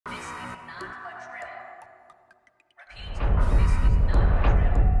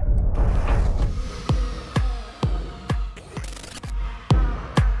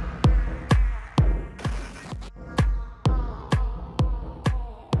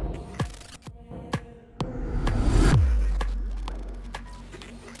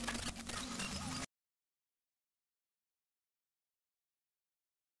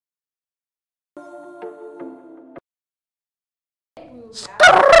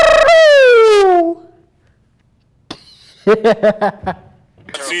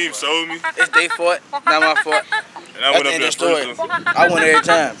Team sold me. It's their fault, not my fault. And I went up there first. I won every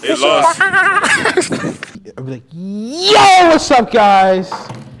time. They lost. I'll be like, yo, what's up, guys?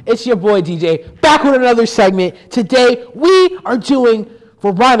 It's your boy DJ, back with another segment. Today, we are doing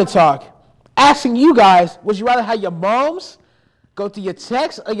Varina Talk. Asking you guys, would you rather have your moms go through your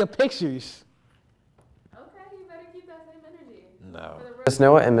texts or your pictures? Okay, you better keep that same energy. No. Miss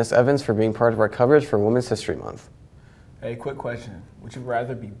Noah and Miss Evans for being part of our coverage for Women's History Month. Hey, quick question. Would you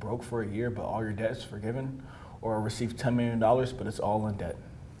rather be broke for a year but all your debts forgiven, or receive $10 million but it's all in debt?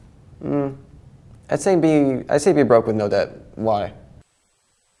 I'd say be broke with no debt. Why?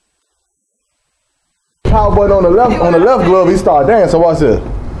 Cowboy on the left glove, he started dancing. Watch this.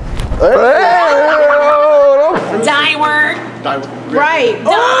 Die word. Right.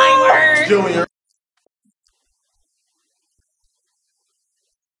 Die word. Junior.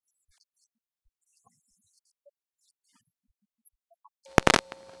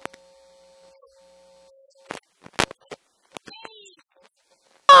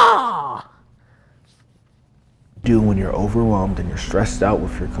 Do when you're overwhelmed and you're stressed out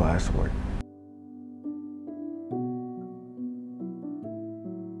with your classwork.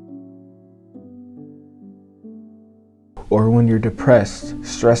 Or when you're depressed,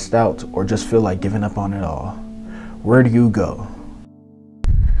 stressed out, or just feel like giving up on it all. Where do you go?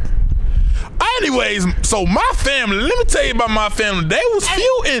 Anyways, so my family, let me tell you about my family. They was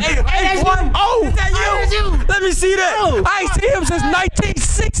feuding. Hey, oh, is that you? Let me see that. Oh. I ain't seen him since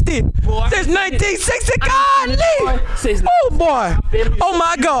 1960. Since 1960, golly. Oh boy. Oh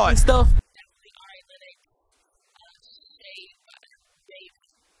my God. Stuff.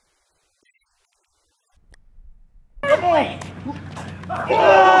 Come on.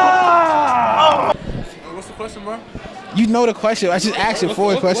 What's the question, bro? You know the question. I just asked you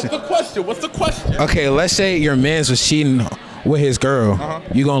for a question. What's the question? Okay, let's say your man's was cheating with his girl.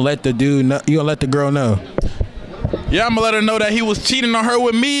 You gonna let the dude know? You gonna let the girl know? Yeah, I'm gonna let her know that he was cheating on her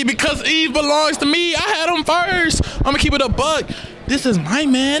with me because Eve belongs to me. I had him first. I'm gonna keep it a buck. This is my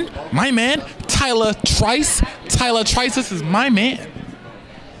man, Tyler Trice. Tyler Trice, this is my man.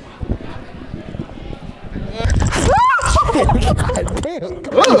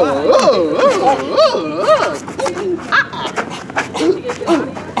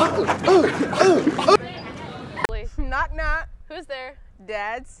 Knock knock. Who's there?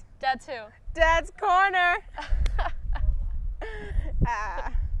 Dad's. Dad's who? Dad's corner.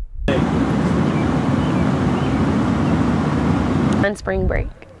 On spring break.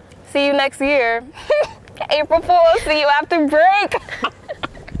 See you next year. April Fool's. See you after break.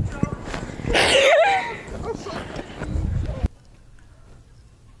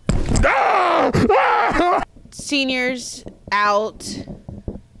 Seniors out.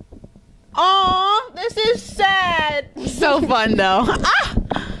 Aw, this is sad. So fun though.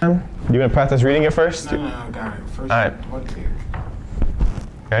 You gonna practice reading it first? No, I got it. First, all right.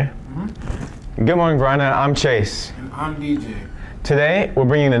 Okay. Good morning, Varina. I'm Chase. And I'm DJ. Today, we're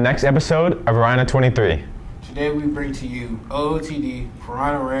bringing the next episode of Varina 23. Today we bring to you OOTD,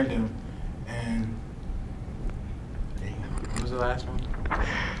 Varina Random, and what was the last one?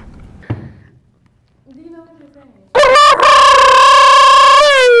 Do you know what you're saying?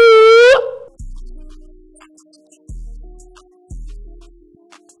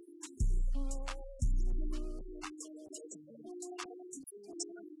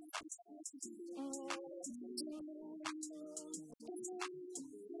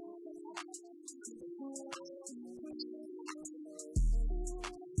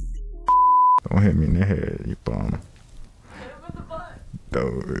 Don't hit me in the head, you bum.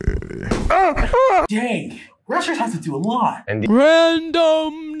 Dang. Rushers have to do a lot. And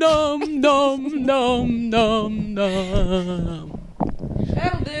Random dum dum dum dum dum.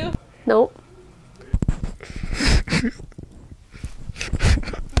 That'll do. Nope.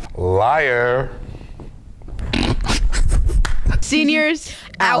 Liar. Seniors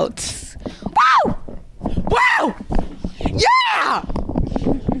out. Wow! Wow! Yeah!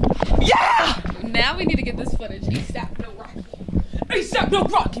 Yeah! Now we need to get this footage. ASAP, no Rocky. ASAP, no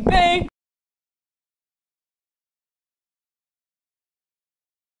Rocky, man!